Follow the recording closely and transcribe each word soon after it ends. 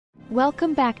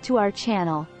Welcome back to our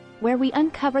channel, where we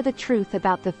uncover the truth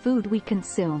about the food we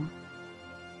consume.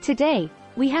 Today,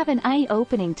 we have an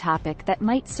eye-opening topic that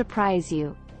might surprise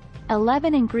you.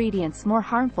 11 ingredients more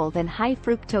harmful than high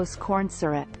fructose corn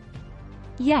syrup.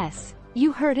 Yes,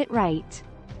 you heard it right.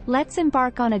 Let's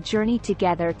embark on a journey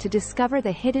together to discover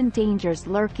the hidden dangers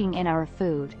lurking in our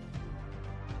food.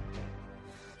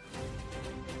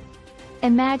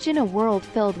 Imagine a world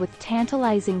filled with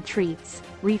tantalizing treats,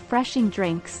 refreshing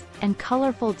drinks, and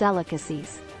colorful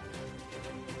delicacies.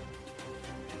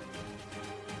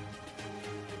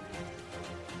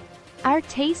 Our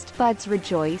taste buds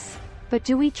rejoice, but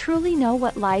do we truly know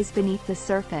what lies beneath the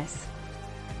surface?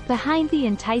 Behind the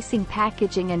enticing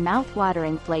packaging and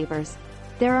mouth-watering flavors,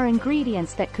 there are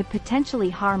ingredients that could potentially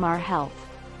harm our health.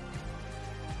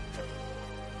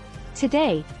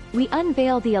 Today, we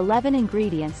unveil the 11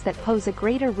 ingredients that pose a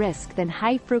greater risk than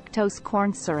high fructose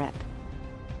corn syrup.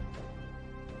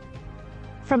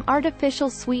 From artificial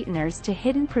sweeteners to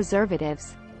hidden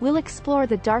preservatives, we'll explore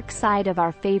the dark side of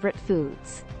our favorite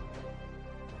foods.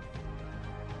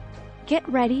 Get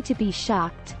ready to be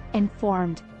shocked,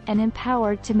 informed, and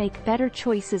empowered to make better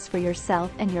choices for yourself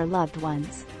and your loved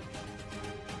ones.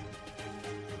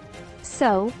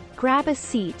 So, grab a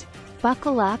seat,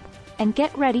 buckle up, and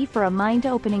get ready for a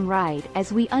mind-opening ride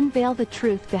as we unveil the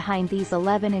truth behind these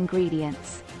 11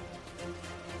 ingredients.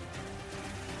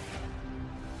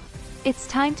 It's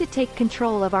time to take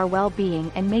control of our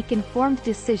well-being and make informed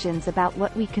decisions about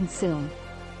what we consume.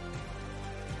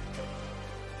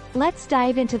 Let's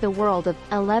dive into the world of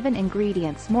 11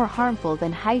 ingredients more harmful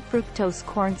than high fructose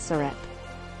corn syrup.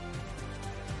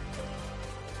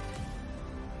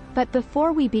 But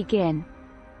before we begin,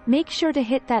 make sure to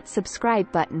hit that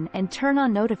subscribe button and turn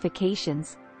on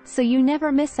notifications, so you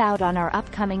never miss out on our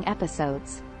upcoming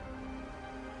episodes.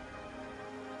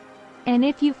 And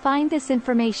if you find this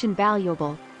information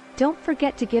valuable, don't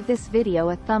forget to give this video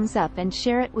a thumbs up and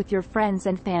share it with your friends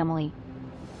and family.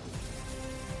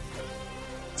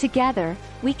 Together,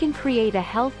 we can create a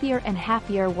healthier and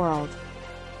happier world.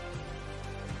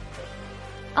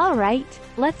 Alright,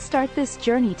 let's start this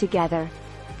journey together.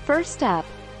 First up,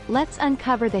 let's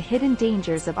uncover the hidden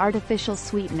dangers of artificial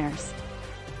sweeteners.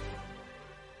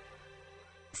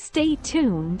 Stay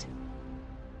tuned.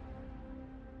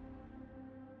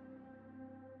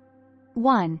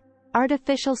 1.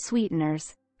 Artificial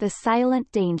sweeteners, the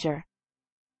silent danger.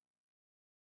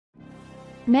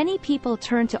 Many people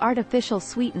turn to artificial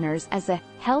sweeteners as a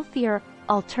healthier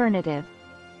alternative,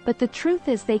 but the truth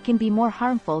is they can be more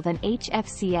harmful than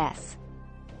HFCS.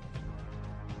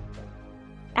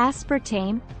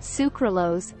 Aspartame,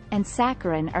 sucralose, and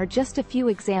saccharin are just a few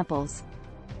examples.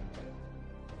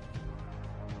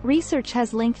 Research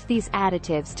has linked these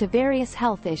additives to various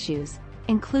health issues,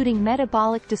 including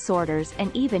metabolic disorders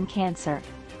and even cancer.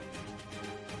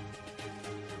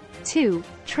 2.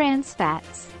 Trans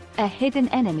fats, a hidden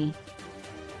enemy.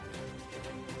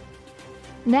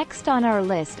 Next on our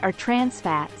list are trans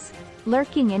fats,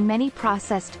 lurking in many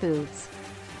processed foods.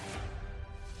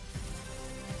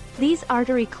 These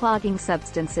artery-clogging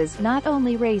substances not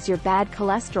only raise your bad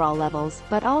cholesterol levels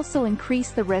but also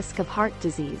increase the risk of heart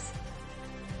disease.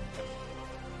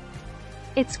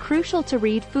 It's crucial to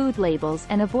read food labels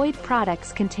and avoid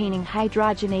products containing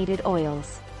hydrogenated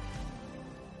oils.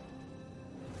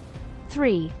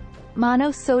 3.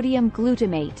 Monosodium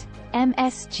glutamate,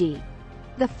 MSG,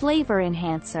 the flavor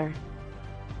enhancer.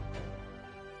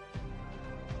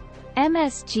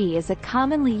 MSG is a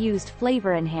commonly used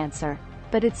flavor enhancer,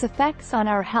 but its effects on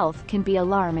our health can be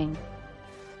alarming.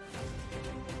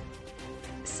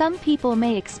 Some people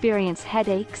may experience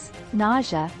headaches,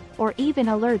 nausea, or even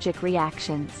allergic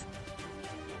reactions.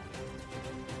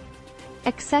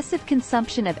 Excessive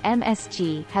consumption of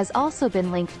MSG has also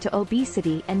been linked to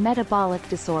obesity and metabolic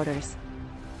disorders.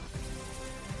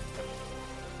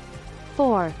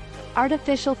 4.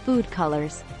 Artificial food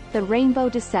colors, the rainbow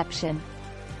deception.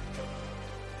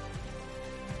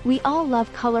 We all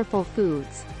love colorful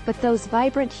foods, but those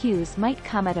vibrant hues might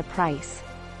come at a price.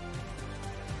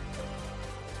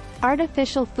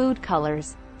 Artificial food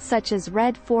colors, such as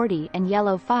red 40 and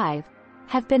yellow 5,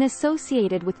 have been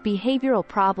associated with behavioral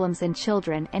problems in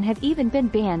children and have even been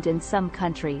banned in some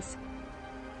countries.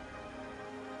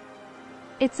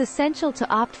 It's essential to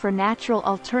opt for natural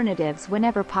alternatives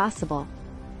whenever possible.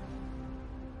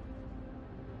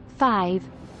 5.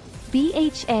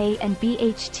 BHA and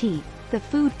BHT, the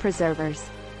food preservers.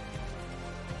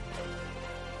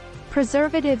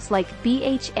 Preservatives like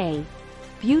BHA,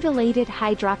 butylated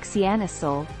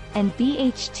hydroxyanisole, and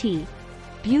BHT,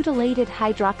 butylated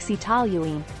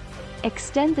hydroxytoluene,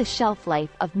 extend the shelf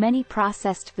life of many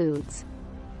processed foods.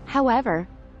 However,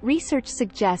 research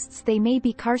suggests they may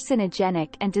be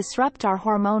carcinogenic and disrupt our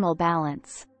hormonal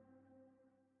balance.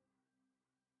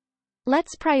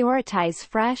 Let's prioritize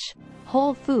fresh,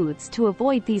 whole foods to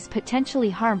avoid these potentially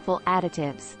harmful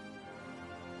additives.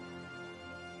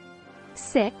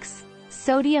 6.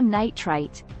 Sodium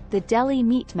nitrite, the deli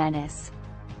meat menace.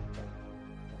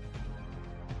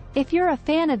 If you're a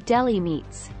fan of deli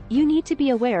meats, you need to be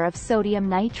aware of sodium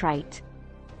nitrite.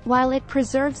 While it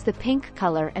preserves the pink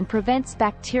color and prevents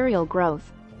bacterial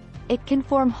growth, it can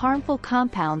form harmful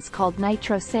compounds called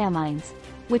nitrosamines,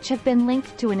 which have been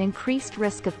linked to an increased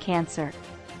risk of cancer.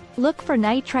 Look for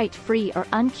nitrite-free or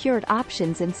uncured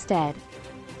options instead.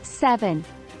 7.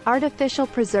 Artificial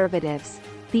preservatives,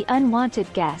 the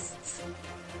unwanted guests.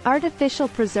 Artificial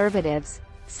preservatives,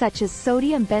 such as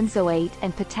sodium benzoate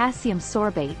and potassium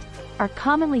sorbate, are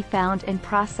commonly found in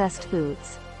processed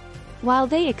foods. While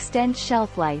they extend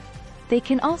shelf life, they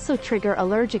can also trigger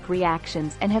allergic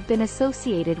reactions and have been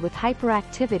associated with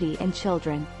hyperactivity in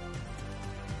children.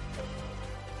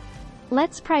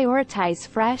 Let's prioritize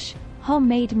fresh,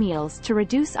 homemade meals to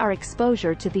reduce our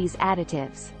exposure to these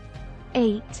additives.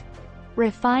 8.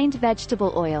 Refined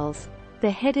vegetable oils, the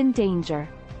hidden danger.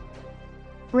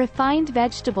 Refined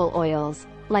vegetable oils,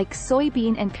 like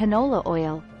soybean and canola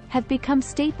oil, have become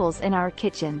staples in our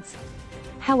kitchens.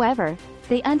 However,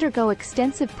 they undergo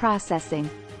extensive processing,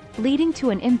 leading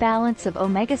to an imbalance of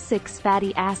omega-6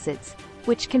 fatty acids,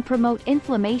 which can promote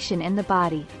inflammation in the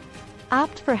body.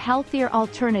 Opt for healthier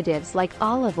alternatives like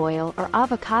olive oil or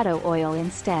avocado oil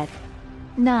instead.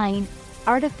 9.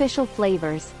 Artificial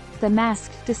flavors, the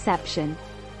masked deception.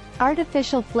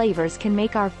 Artificial flavors can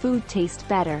make our food taste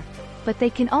better, but they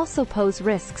can also pose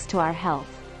risks to our health.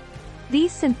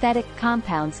 These synthetic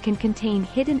compounds can contain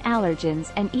hidden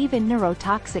allergens and even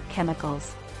neurotoxic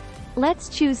chemicals. Let's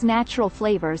choose natural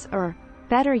flavors or,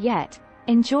 better yet,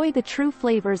 enjoy the true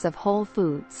flavors of whole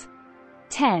foods.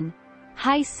 10.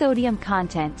 High sodium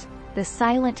content, the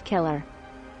silent killer.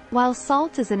 While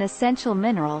salt is an essential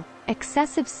mineral,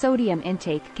 excessive sodium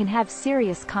intake can have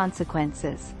serious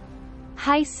consequences.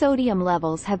 High sodium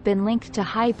levels have been linked to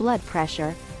high blood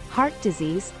pressure, heart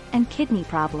disease, and kidney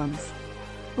problems.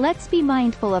 Let's be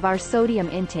mindful of our sodium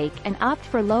intake and opt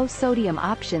for low-sodium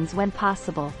options when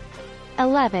possible.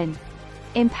 11.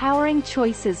 Empowering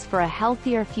choices for a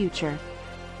healthier future.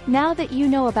 Now that you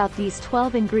know about these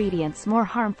 12 ingredients more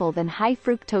harmful than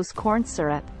high-fructose corn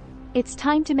syrup, it's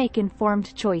time to make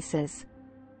informed choices.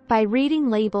 By reading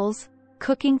labels,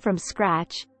 cooking from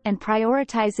scratch, and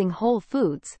prioritizing whole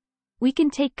foods, we can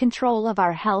take control of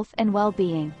our health and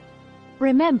well-being.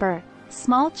 Remember,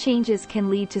 small changes can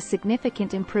lead to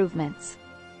significant improvements.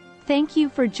 Thank you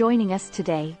for joining us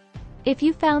today. If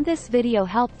you found this video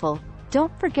helpful,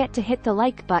 don't forget to hit the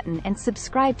like button and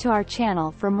subscribe to our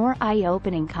channel for more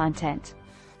eye-opening content.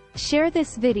 Share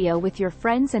this video with your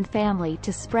friends and family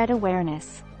to spread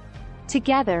awareness.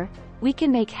 Together, we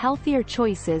can make healthier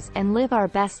choices and live our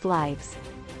best lives.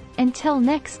 Until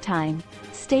next time,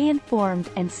 stay informed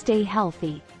and stay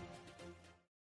healthy.